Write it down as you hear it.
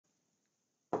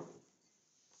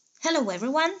Hello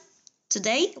everyone!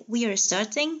 Today we are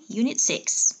starting Unit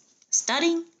 6,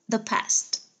 Studying the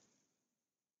Past.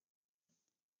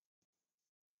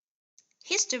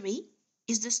 History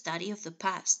is the study of the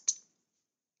past.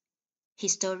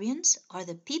 Historians are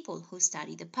the people who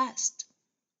study the past.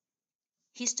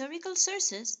 Historical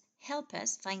sources help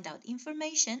us find out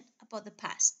information about the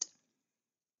past.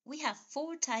 We have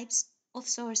 4 types of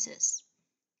sources: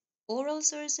 oral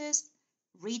sources,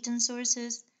 written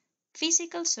sources,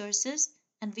 physical sources,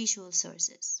 and visual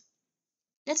sources.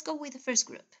 Let's go with the first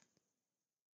group.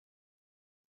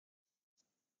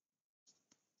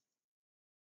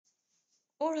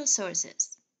 Oral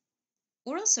sources.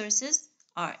 Oral sources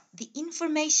are the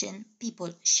information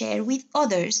people share with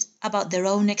others about their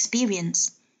own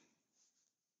experience.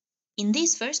 In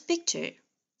this first picture,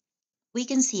 we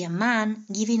can see a man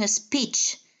giving a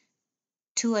speech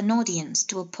to an audience,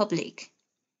 to a public.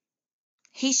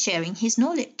 He's sharing his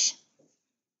knowledge.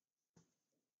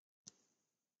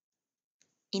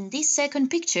 In this second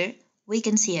picture, we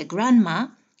can see a grandma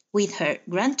with her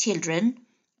grandchildren,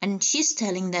 and she's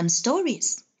telling them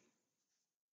stories.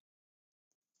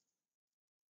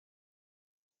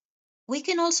 We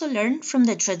can also learn from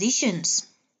the traditions.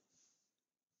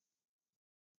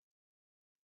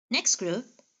 Next group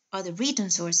are the written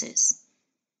sources.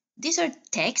 These are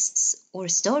texts or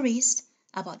stories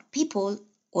about people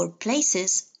or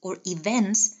places or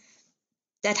events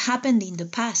that happened in the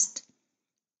past.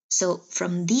 So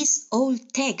from these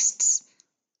old texts,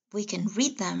 we can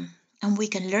read them and we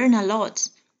can learn a lot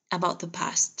about the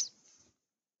past.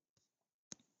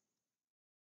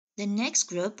 The next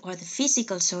group are the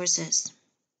physical sources.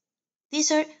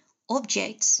 These are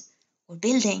objects or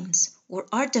buildings or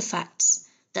artifacts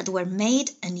that were made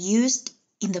and used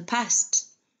in the past.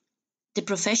 The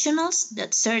professionals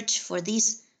that search for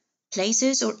these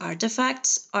places or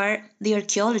artifacts are the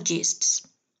archaeologists.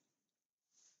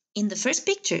 In the first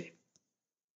picture,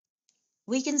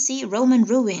 we can see Roman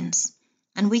ruins,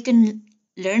 and we can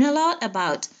learn a lot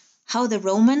about how the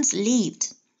Romans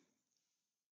lived.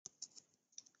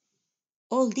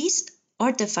 All these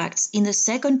artifacts in the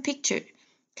second picture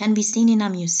can be seen in a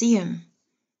museum,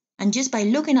 and just by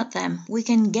looking at them, we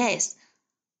can guess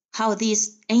how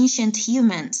these ancient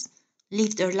humans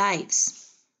lived their lives.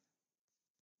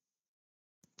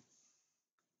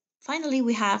 Finally,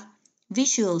 we have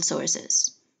visual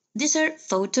sources. These are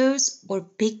photos or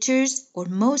pictures or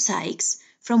mosaics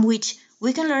from which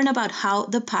we can learn about how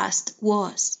the past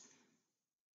was.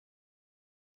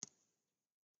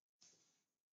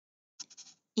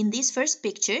 In this first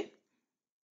picture,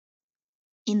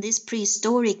 in these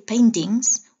prehistoric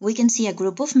paintings, we can see a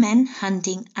group of men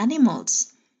hunting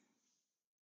animals.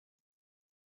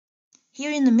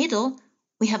 Here in the middle,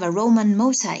 we have a Roman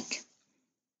mosaic.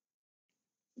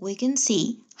 We can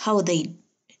see how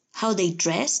they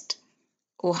dressed,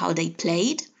 or how they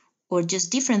played, or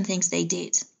just different things they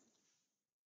did.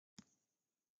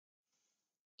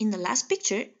 In the last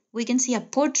picture, we can see a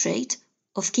portrait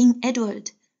of King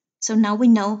Edward. So now we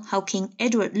know how King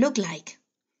Edward looked like.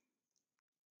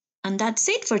 And that's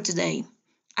it for today.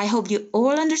 I hope you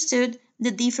all understood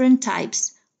the different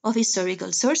types of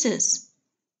historical sources.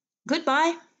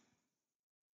 Goodbye!